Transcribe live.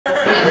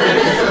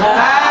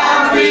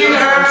Happy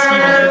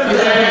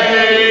birthday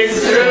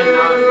to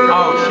you.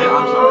 Oh shit,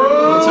 I'm sorry.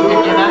 It's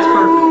okay. Yeah, that's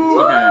perfect.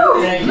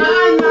 Okay.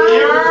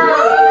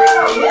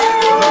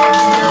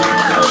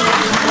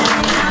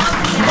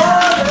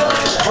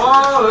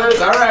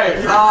 Alright.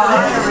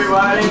 Hi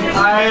everybody.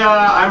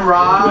 I'm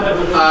Rob.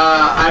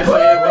 I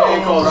play a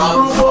band called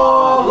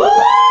Screwbawl.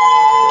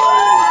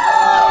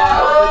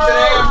 But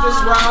today I'm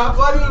just Rob.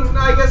 I mean, I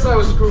guess I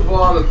was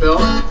Screwball on the bill.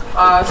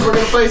 So we're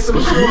gonna play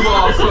some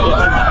Screwball.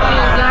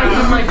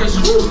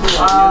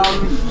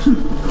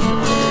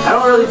 I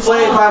don't really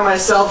play it by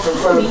myself in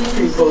front of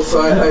people,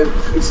 so I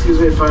excuse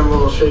me if I'm a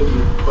little shaky,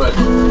 but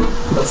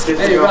let's get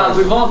to Hey Rob,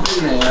 we've all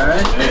been there,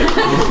 alright? Hey, it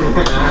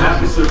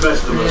happens to the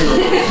best of us.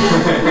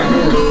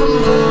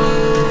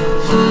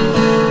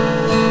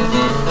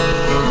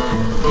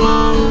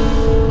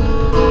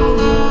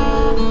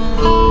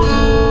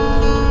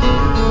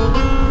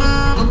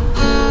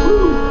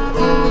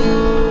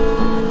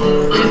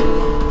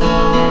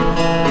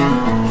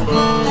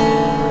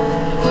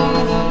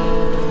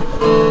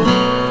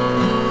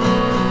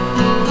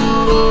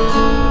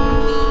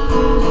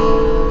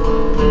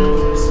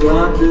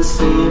 Not the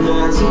same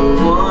as it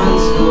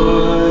once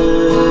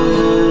was.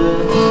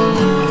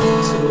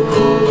 Took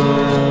a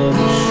while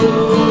to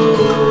show.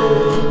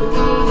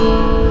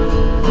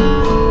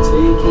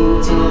 Taking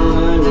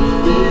time to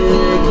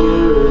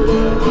figure it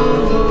out.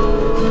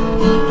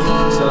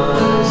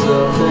 Time's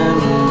up and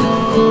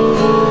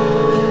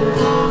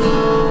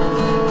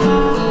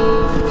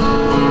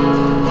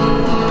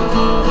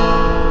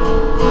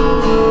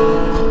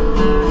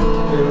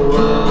been a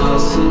while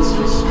since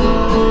we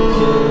spoke.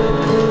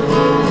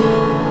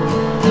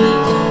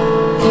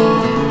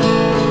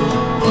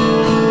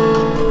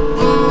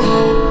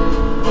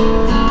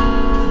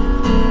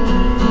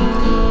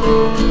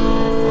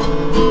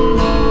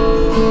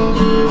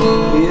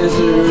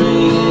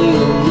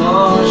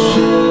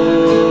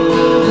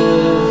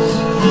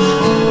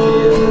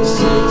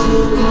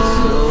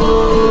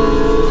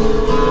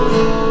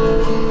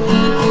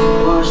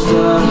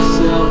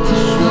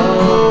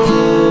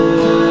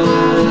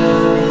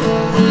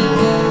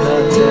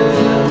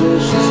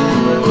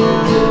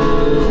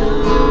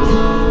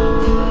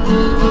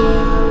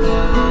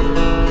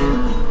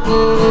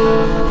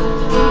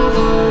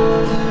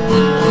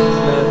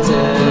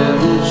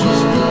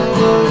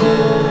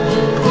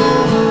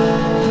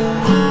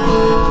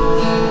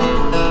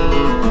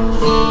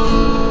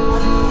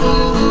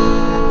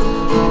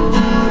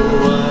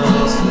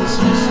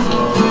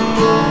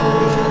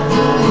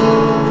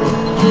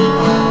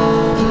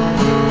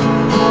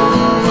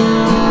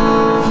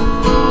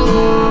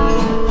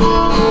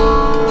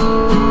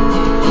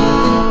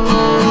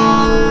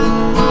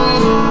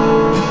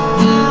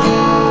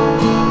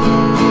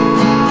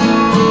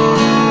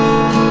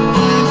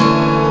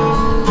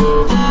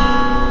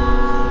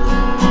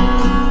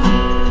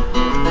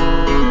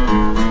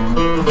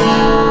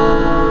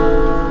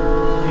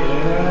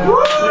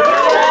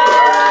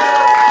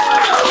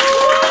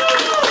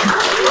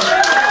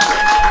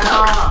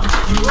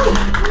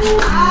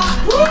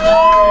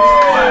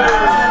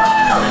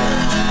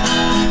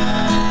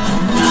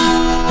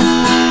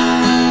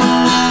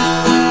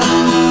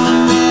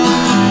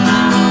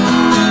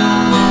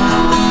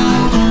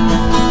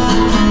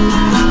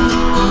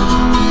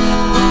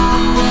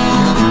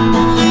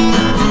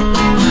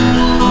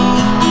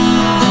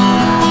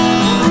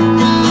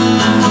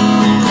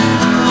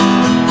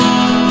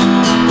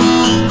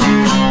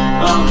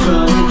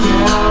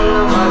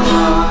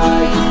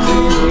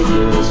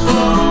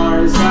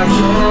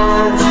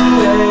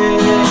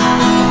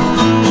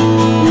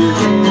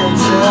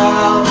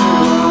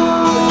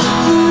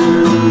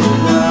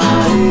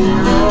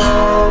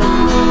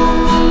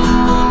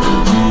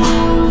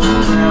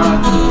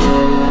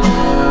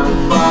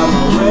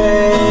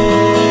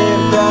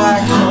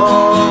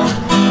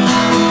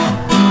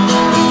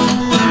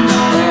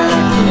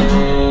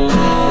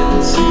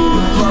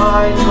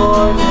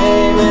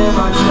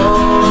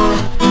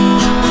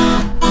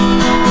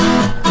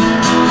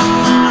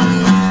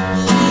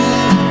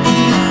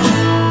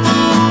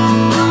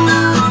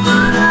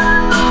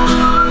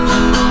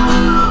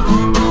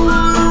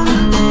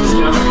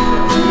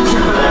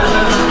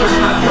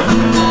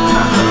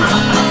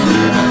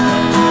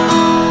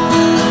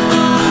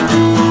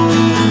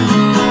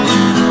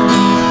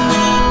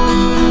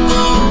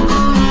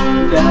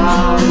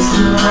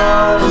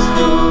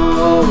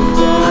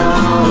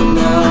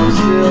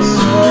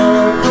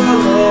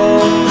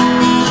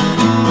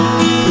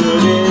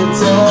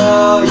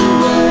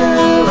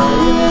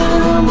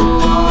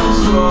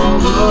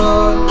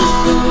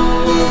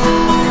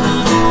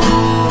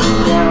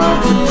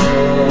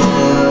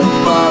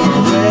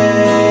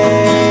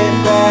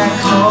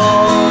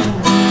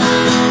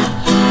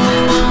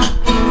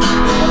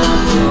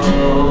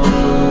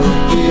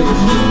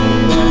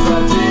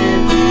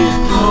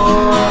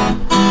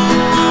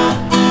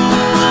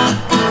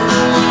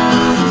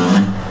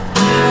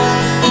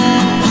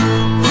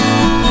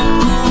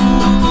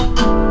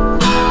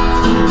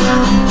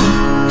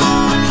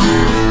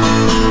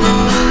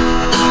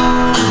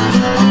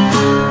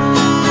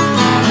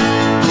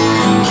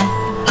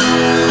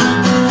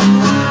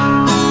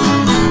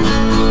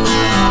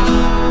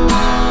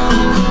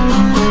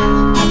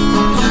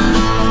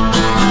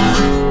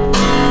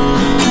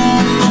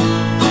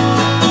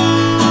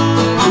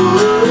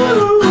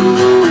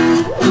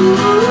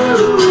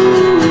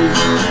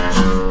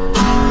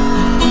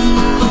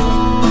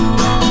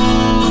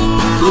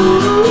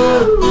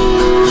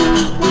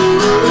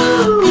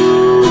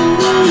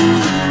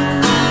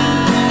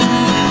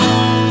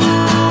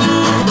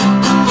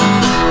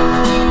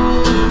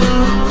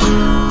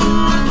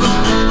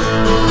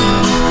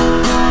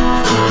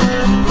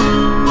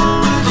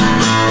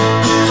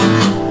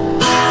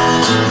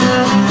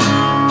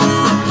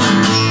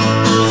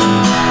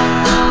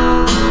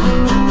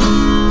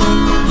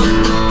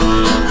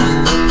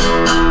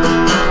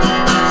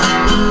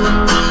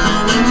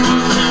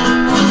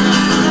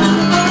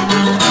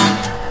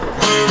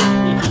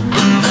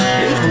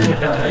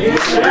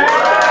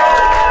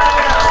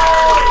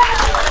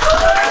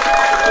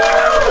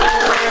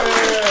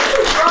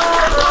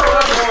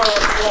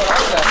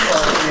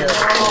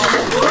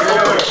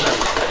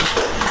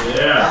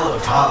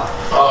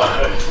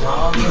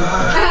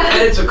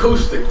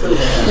 acoustic too. A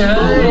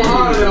little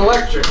harder than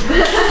electric.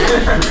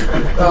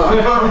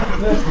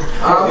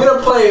 I'm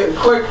gonna play a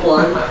quick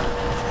one.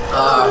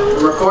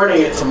 I'm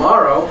recording it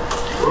tomorrow.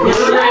 Let's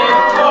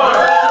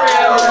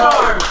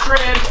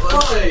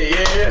see,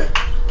 yeah.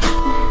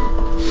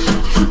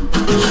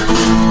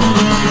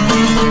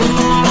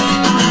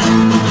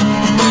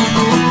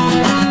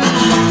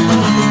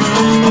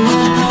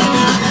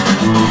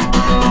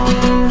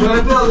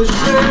 Gonna build a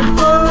strip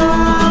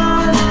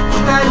fund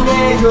and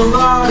make a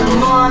lot of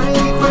money.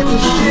 Quit the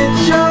shit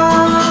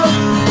job.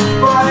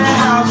 Buy a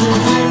house in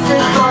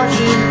different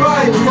countries.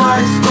 Buy a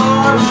nice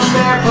car,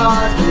 spare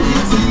parts for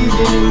your TV.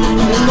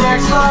 The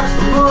next life's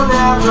will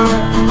never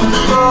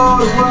go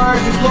to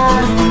work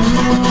again.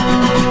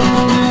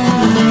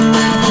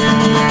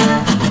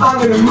 I'm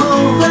gonna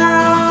move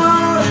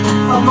out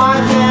of my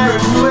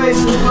parents'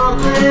 place in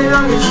Brooklyn.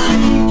 I'm gonna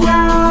speak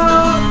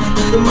out.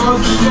 The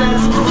most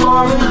expensive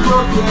apartment in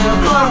Brooklyn.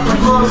 I've got my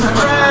close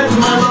friends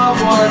and my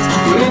loved ones.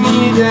 When I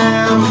need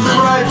them, the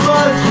right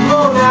funds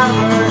will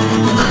never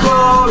go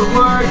to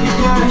work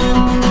again.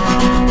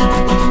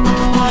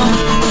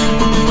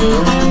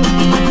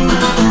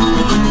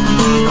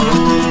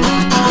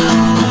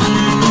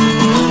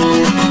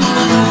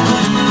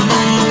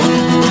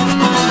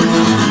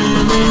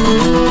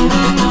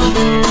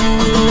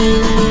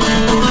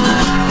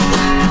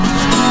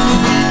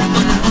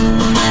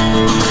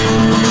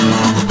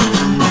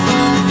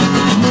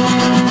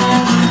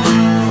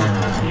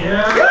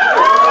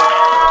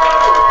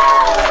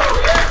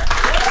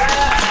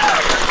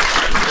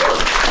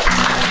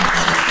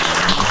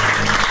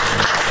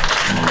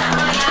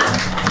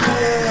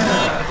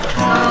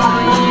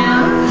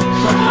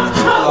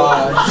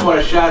 I want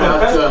to shout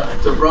out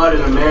to Rod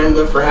and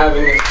Amanda for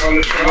having this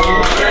wonderful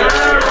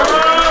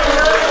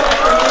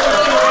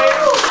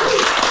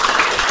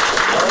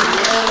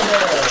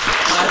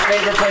My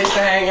favorite place to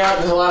hang out.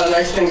 There's a lot of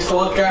nice things to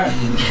look at. A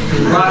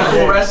lot of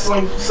cool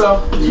wrestling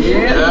stuff.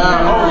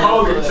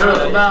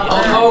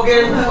 Hulk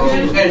Hogan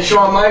and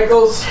Shawn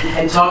Michaels.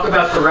 And talk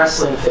about the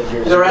wrestling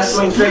figures. The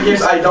wrestling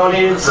figures, I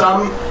donated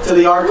some to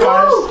the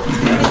archives.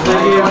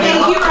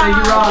 Thank you,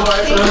 Rob.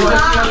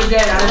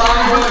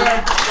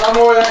 I don't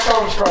know where that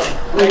comes from.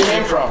 Where it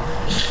came from.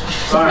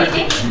 Sorry.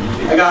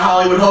 I got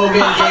Hollywood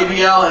Hogan,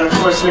 JBL, and of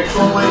course Mick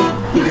Foley.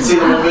 You can see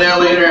them over there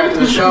later after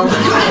the show.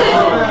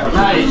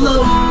 Nice.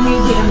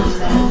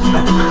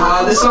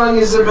 This song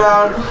is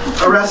about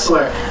a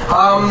wrestler.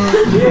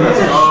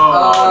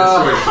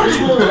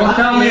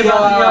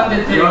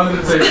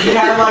 He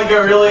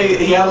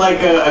had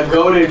like a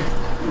goated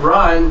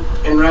run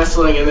in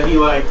wrestling, and then he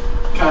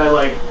kind of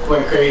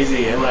went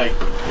crazy and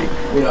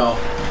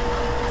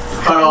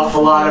cut off a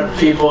lot of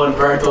people and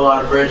burnt a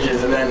lot of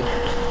bridges, and then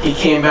he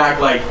came back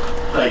like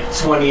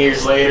 20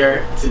 years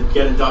later to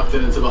get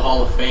inducted into the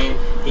Hall of Fame.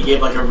 He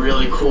gave a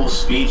really cool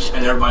speech,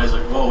 and everybody's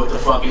like, whoa, what the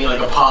fuck, and he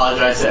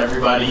apologized to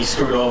everybody he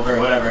screwed over or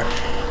whatever.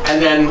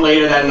 And then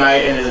later that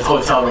night in his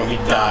hotel room he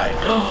died.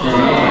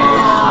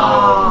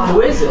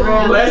 Who is it?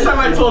 Last time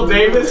I told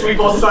Dave this, we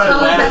both started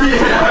laughing.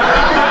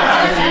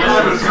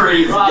 That was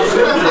crazy.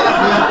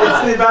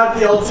 It's about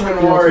the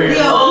Ultimate Warrior.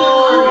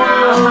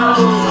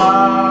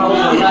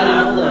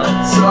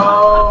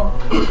 So,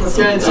 let's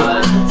get into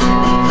it.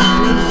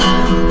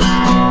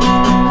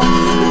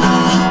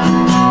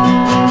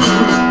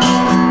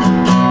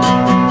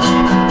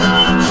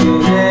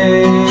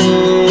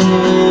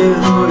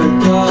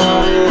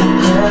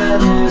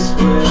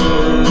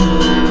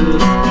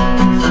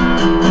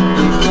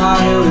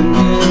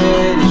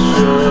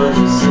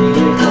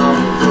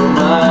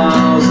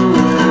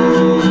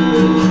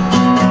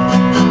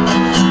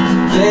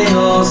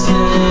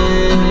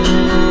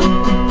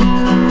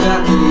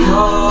 That we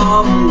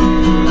all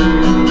believe.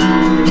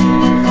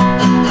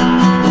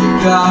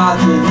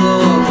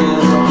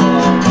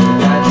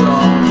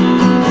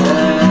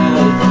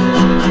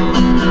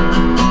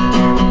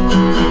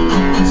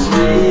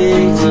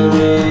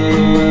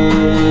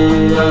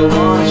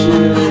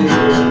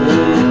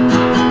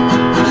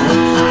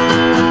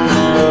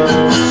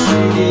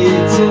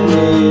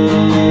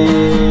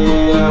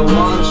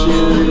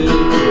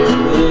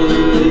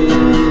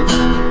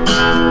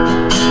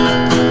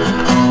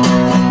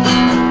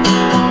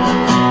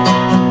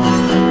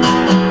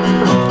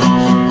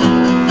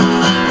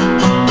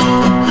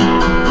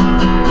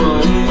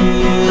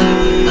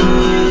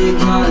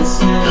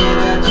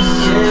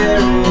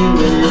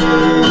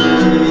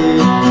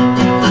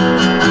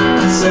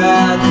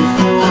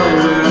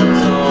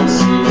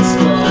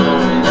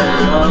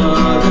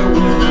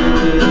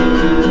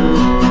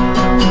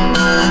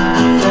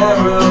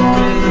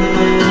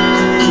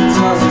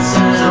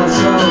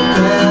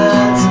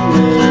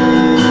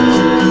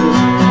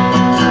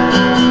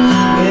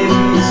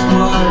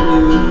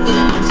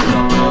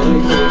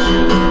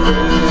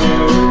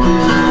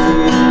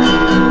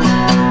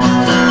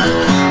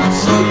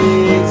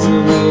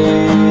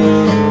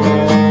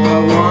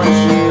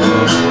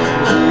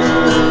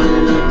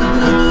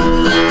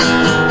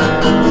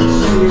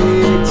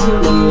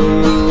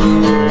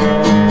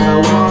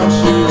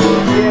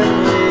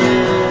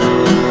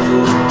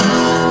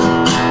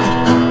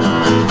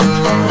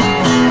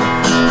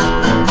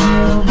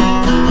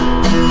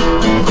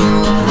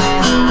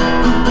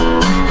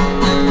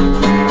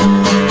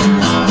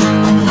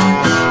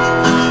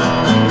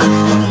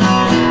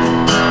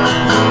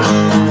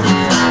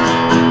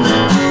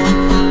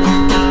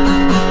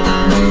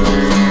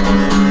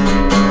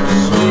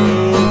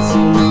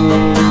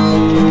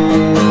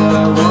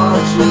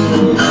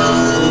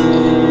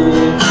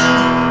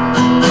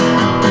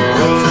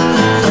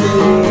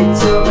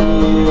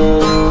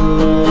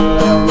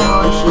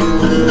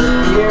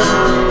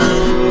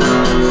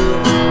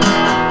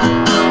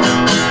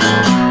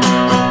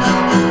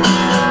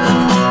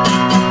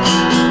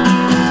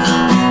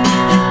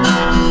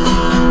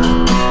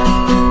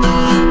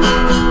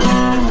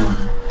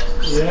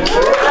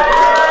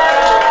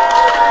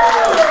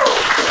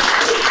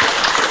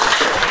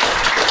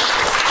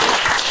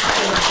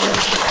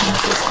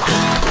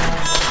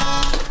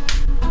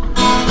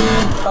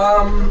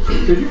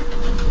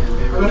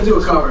 I'm gonna do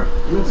a cover.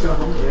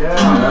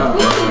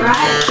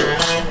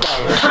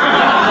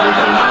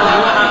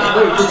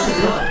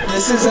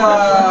 This is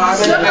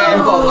I'm in a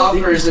band called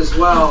Huffers as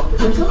well.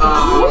 Before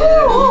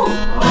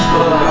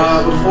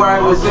I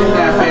was in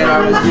that band,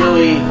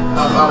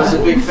 I was a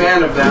big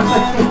fan of them.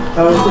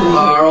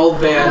 Our old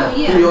band,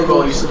 Field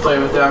Goal, used to play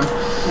with them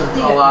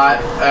a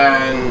lot,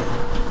 and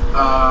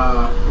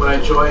when I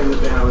joined the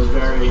band, I was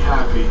very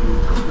happy.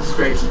 It's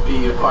great to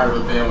be a part of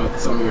a band with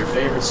some of your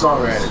favorite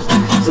songwriters.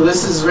 So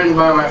this is written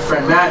by my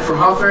friend Matt from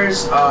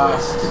Huffers.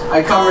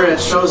 I cover it at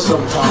shows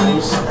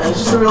sometimes, and it's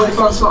just a really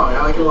fun song.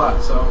 I like it a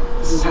lot. So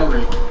this is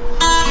Henry.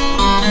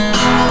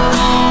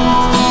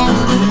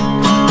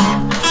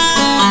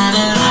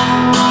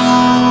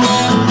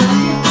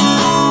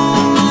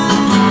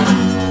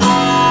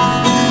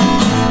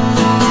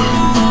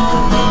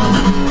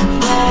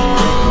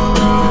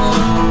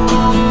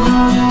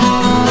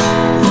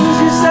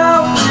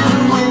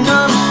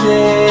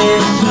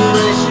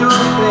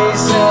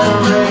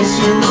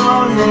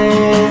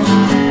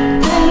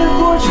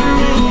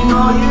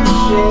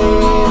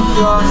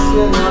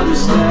 Another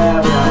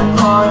stab at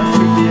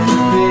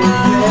unforgiving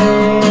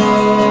pain.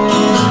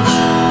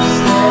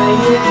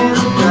 Standing in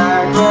the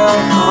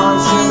background,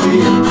 constantly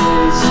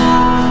erased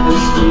and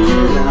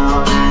speared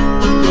out.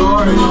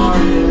 You're an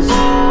artist,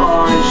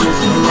 aren't just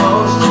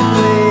supposed to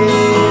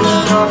bleed.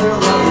 Another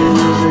loving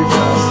loser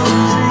just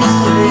losing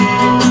sleep.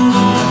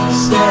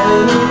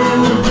 Standing in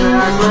the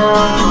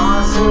background,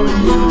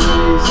 constantly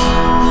erased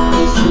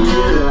and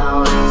speared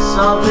out.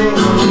 Something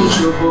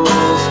unreachable,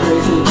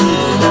 scraping through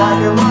the back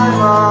of my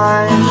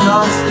mind.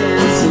 Just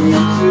can't seem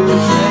to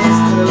trace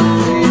the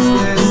face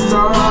this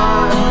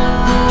time.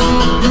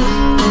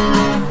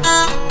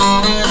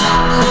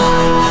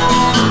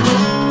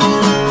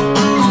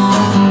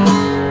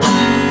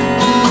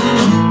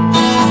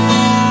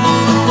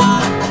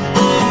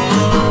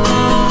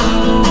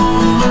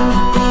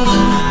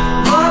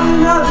 But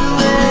another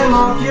limb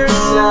off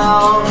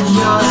yourself,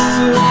 just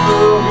to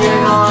prove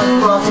you're not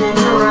fucking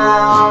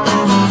around.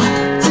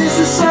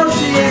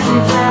 Disassociate from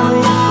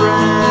family and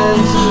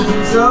friends.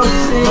 So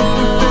take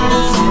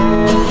defensive,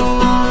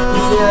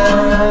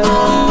 yeah.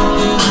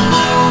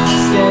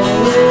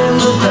 Standing in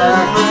the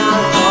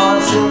background,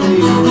 constantly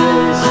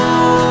erased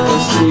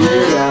and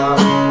steered out.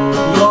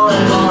 You're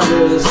an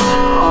artist,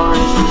 aren't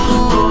you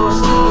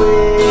supposed to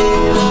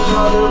bleed?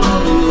 Another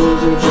lovely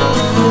loser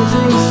just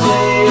losing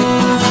sleep.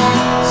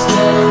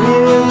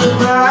 Standing in the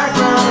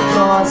background,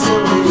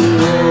 constantly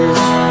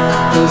erased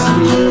and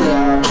steered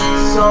out.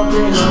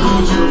 Something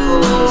unusual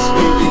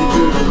escaping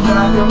through the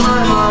back of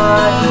my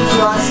mind.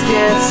 Just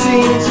can't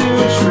seem to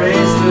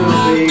trace the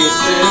face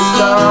this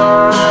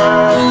time.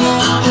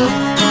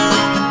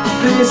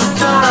 This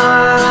time.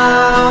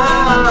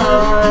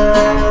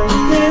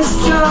 This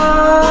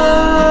time.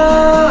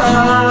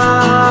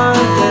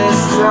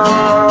 This time.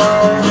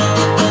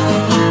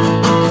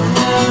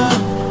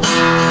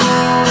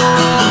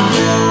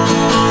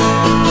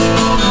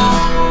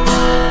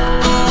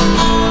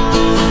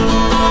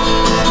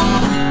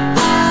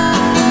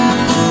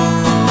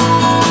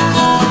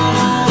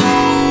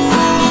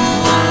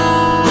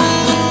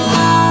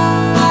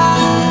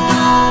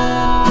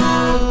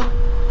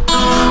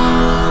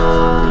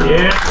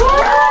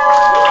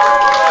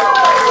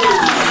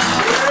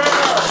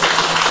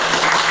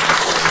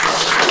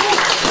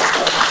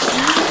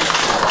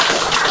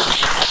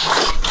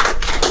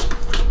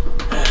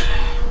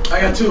 I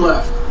got two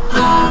left.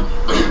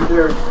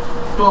 They're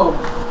both.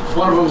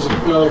 One of them's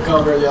another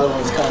cover. The other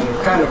one's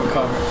kind of a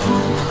cover.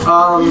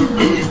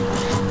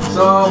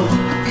 So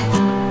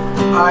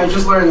I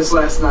just learned this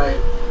last night,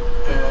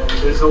 and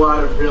there's a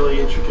lot of really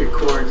intricate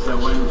chords that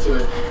went into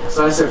it.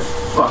 So I said,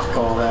 "Fuck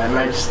all that," and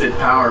I just did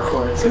power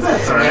chords. Cause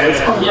that's alright.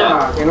 It's punk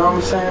rock. You know what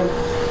I'm saying?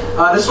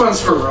 This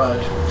one's for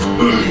Rudd.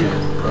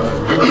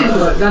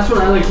 That's what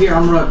I like to hear.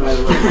 I'm Rudd, by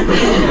the way.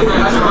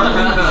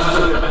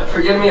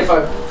 Forgive me if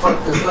I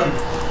fucked this up.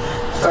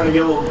 Starting to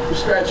get a little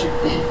scratchy.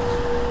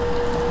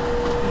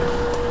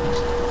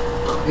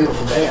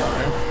 Beautiful day out,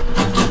 right?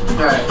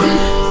 Alright.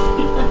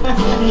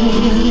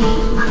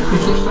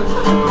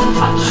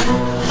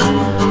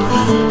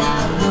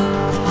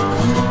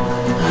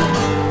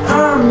 I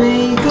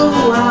may go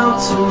out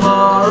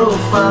tomorrow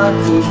if I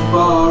could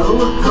borrow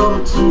a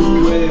coat to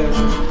wear.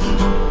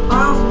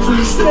 I'll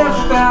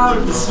step out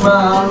of the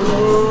smile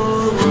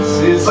room.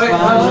 But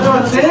I'm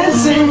not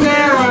dancing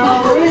there,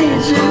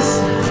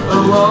 outrageous,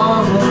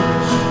 alarming,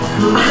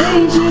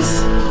 courageous,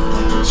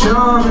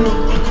 charming.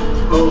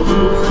 Oh, who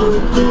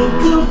would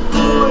think a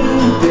boy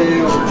in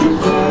there would be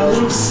well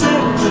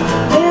accepted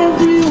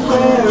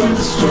everywhere?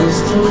 It's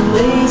just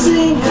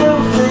amazing how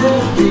fair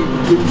people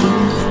can be.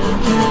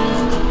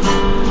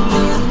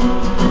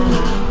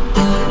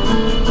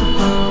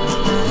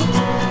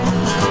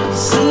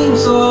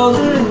 Seems all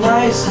the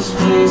nicest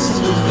places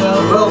with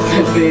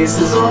well-fed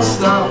faces all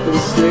stop and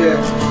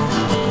stare,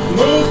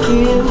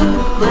 making the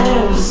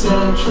grandest this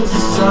entrance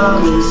is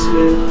Simon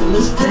Smith and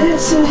this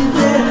dancing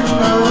band.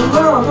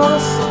 All of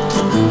us,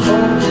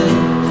 don't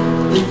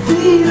they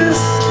feed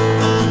us,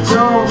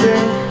 don't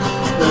they?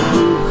 But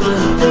who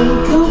could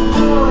think of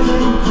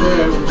boiling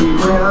there would be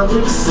well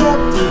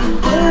accepted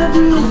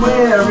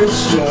everywhere?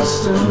 It's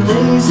just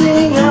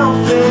amazing how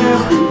fair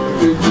we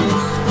could be.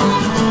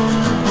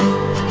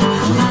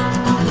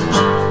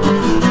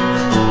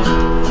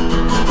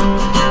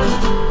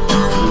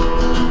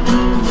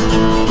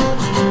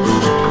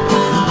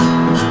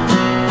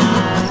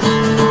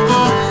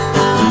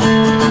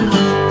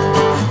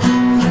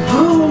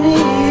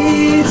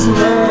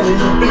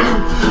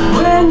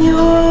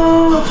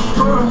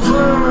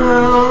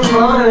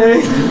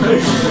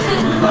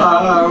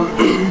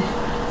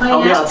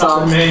 Help me out,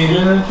 Tom. The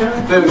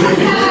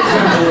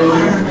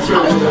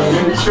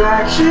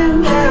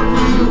attraction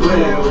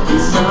everywhere with the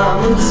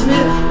Simon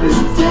Smith is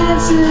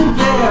dancing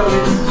there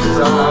with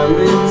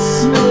Simon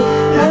Smith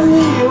and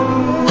the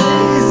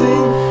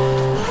amazing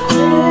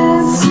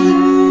dancing.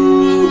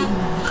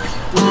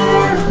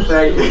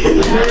 Thank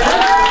you.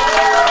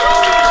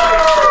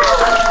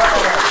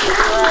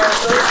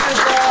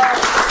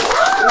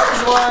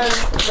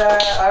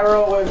 That I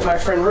wrote with my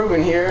friend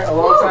Ruben here a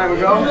long time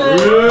ago.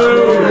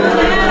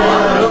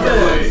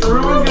 So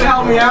Ruben's gonna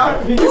help me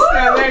out. He can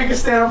stand there, he can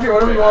stand up here,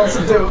 whatever he wants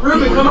to do.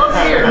 Ruben, come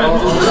over here.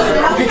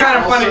 It'd be kind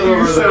of funny if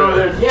you sit over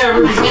there. Yeah,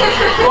 Ruben.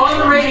 Go on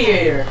the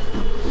radiator.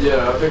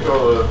 Yeah, I think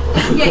I'll.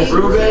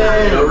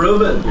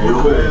 Ruben.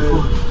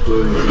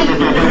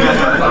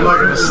 I'm not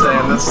gonna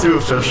stand, that's too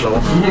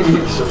official.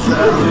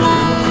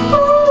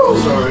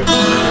 Sorry.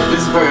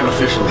 This is very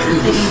unofficial.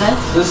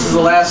 This is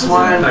the last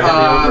one.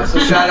 So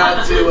shout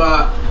out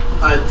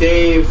to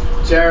Dave,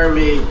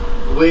 Jeremy,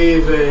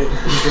 Weaver,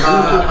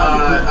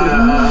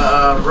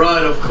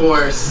 Rudd, of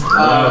course,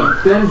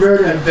 Ben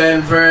Verde.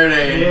 Ben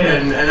Verde,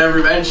 and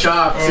everybody, and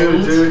Shop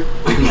too, dude.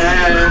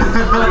 And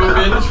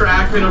Ruben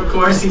Trackman, of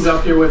course, he's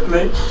up here with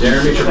me.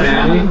 Jeremy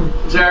Trapani.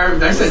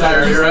 Jared, I said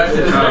Jeremy, right?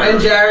 And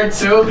Jared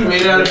too. He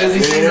made it out of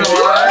busy season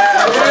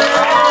alive.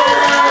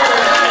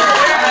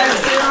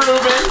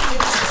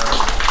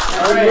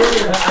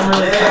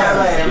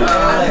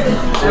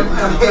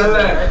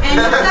 And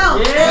yourself.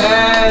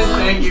 And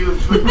thank you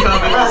for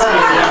coming to see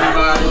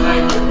everybody.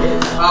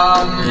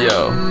 Thank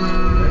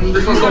you.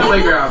 This one's called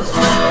Playgrounds.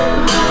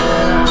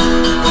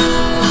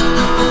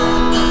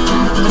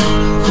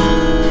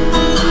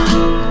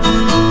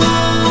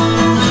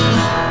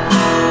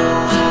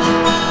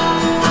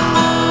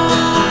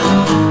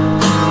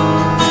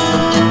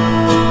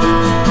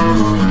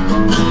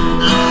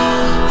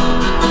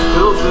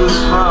 Built this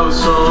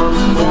house on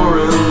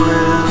foreign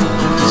land,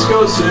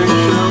 discussing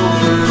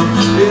children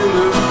in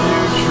the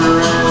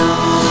future and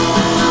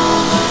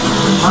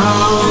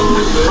how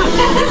they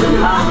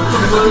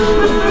play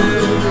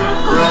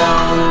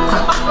around.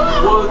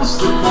 What's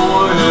the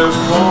point if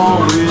all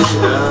we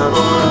have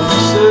are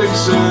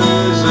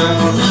sixes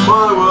and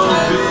my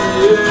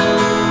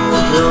well-being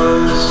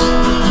just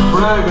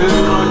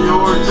bragging on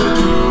your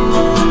to-do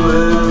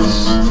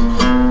list?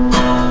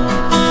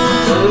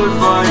 And if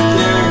I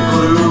can't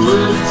glue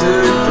it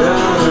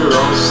together,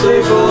 I'll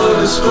staple a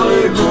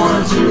display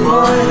board to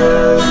my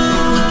head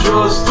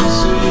just to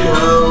see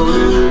how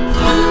it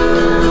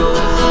feels.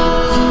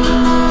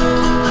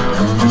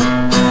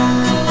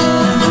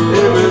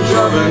 Image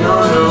of an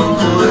unknown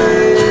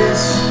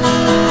place.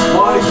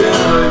 Why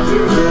can't I do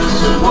this?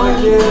 Why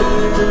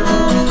can't you?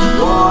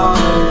 Why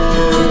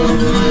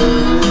can't you?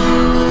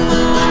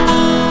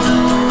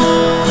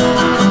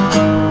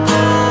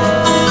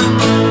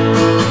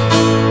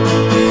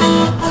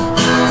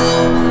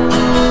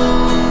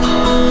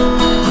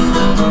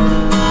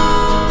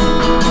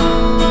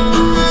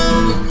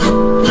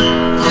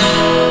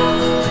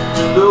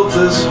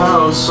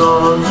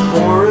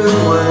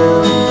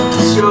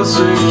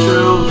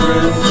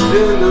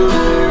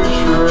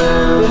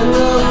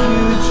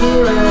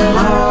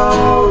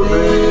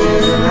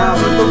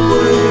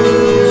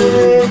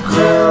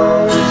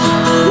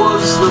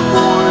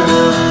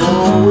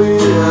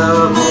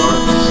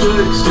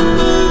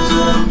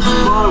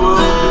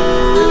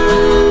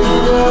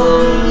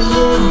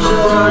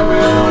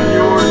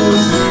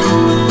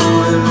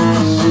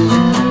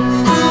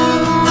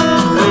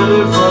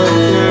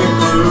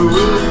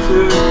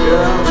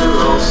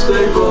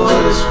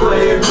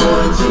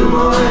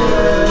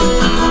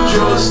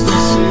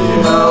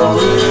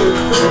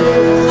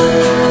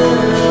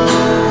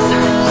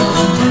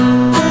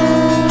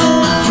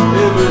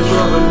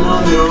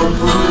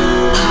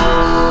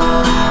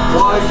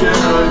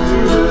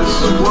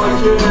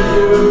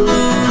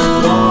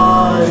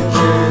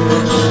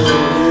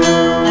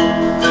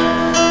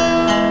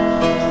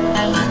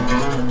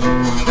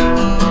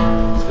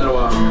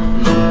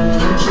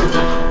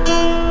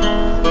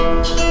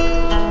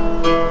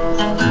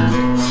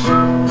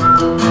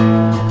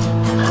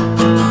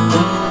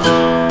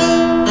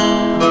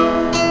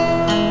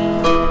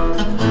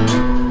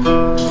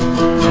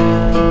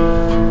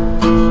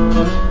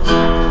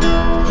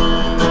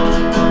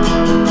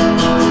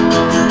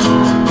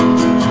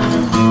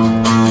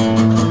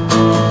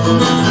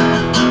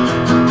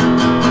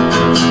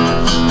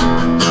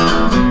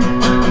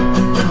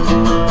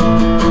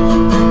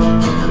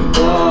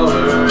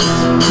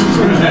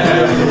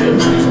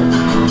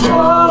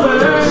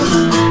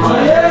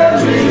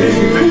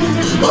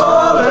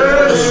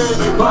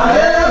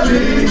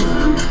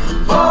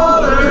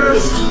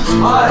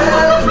 my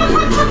head.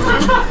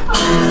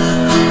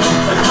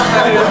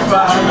 And if I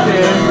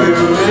can't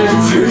move it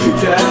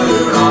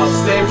together, I'll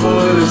staple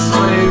this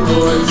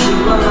label into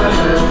my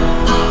head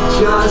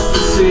just to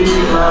see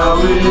how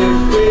it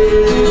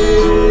feels.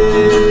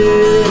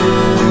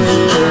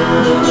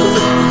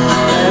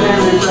 And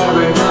every time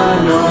I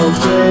know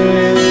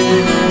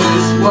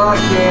this, why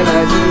can't I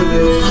do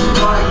this?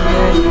 Why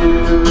can't you?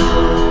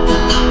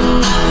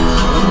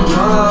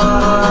 Why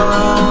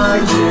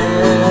can't you?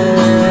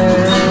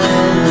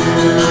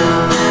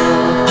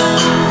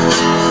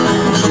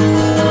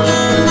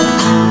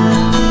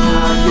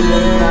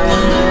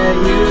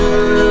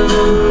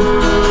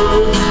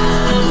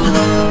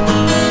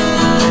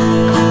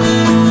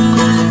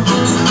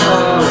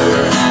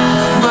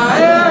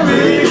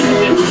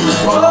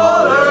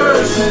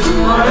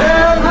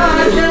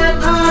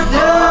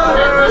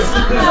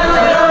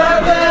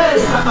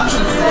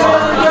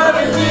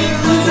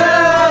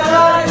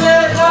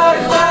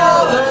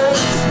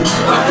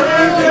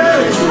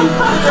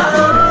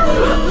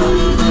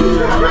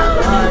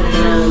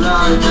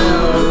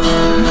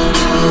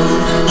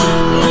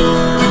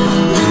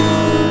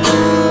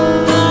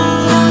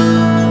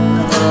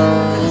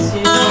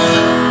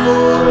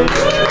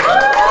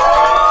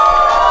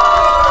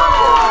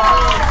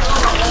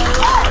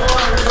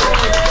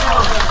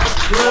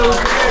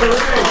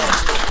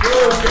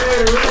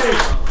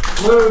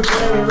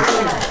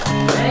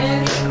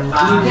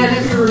 Again,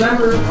 if you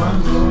remember.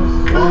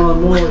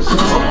 One more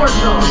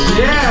song.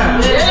 Yeah!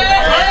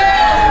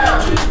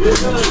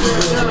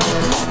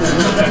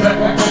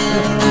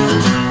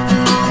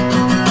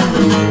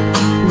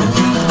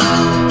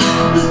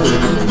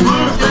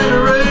 Blue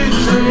Gatorade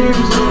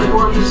dreams of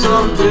working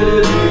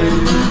someday.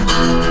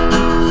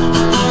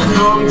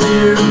 Come to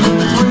you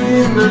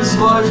between this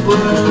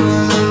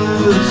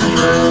lifeless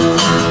train.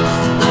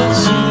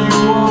 See you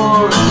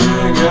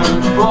walking and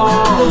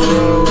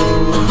follow.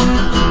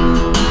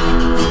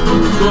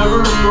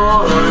 Never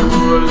thought I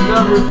would,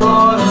 never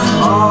thought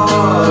I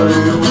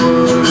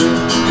would.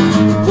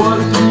 What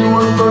do you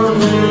want from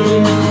me?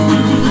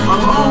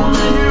 I'm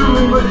only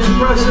human, but your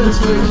presence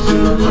makes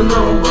you a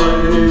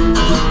nobody.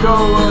 Go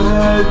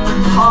ahead,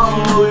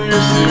 I'll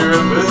use your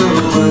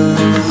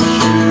abilities.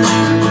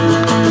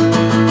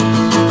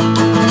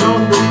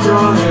 Don't be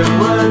crying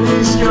when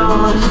he's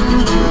gone.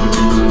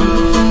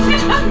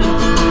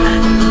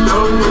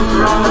 Don't be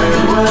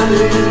crying when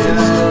he's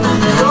gone.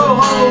 Go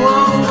home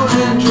alone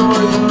and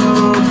enjoy the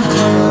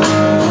pleasure.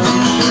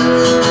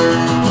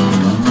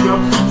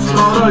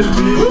 Thought I'd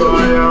be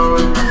my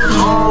own,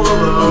 all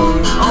alone,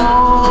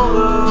 all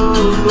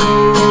alone,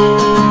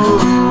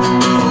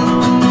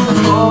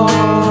 all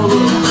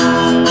alone,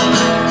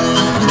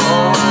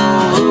 all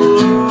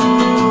alone.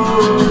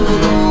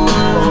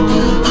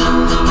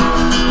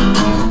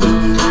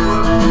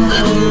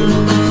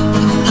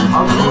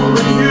 I'm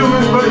only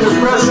human, but your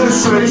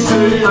presence makes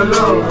me a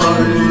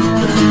nobody.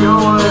 Go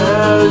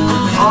ahead,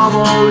 I'm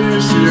all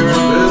used to your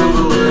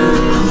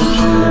abilities.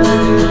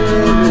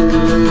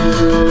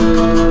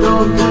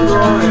 Don't be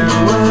crying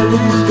when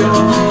he's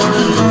gone.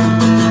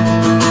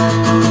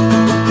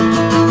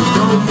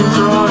 Don't be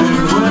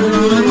crying when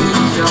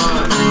he's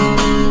gone.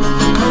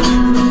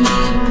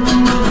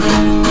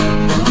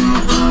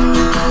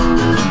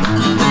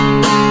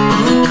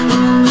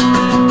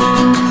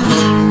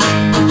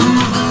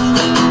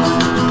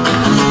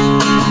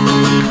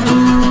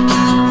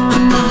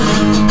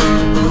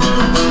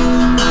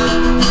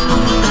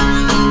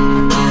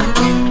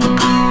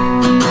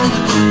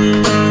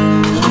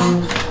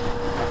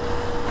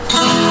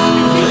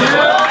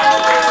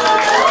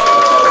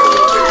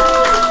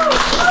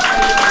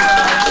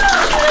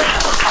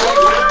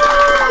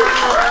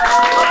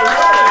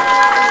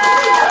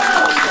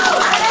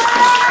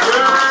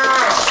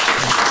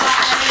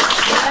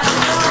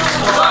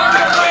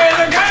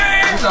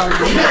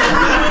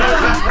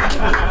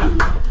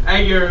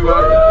 Thank you,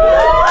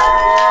 everybody.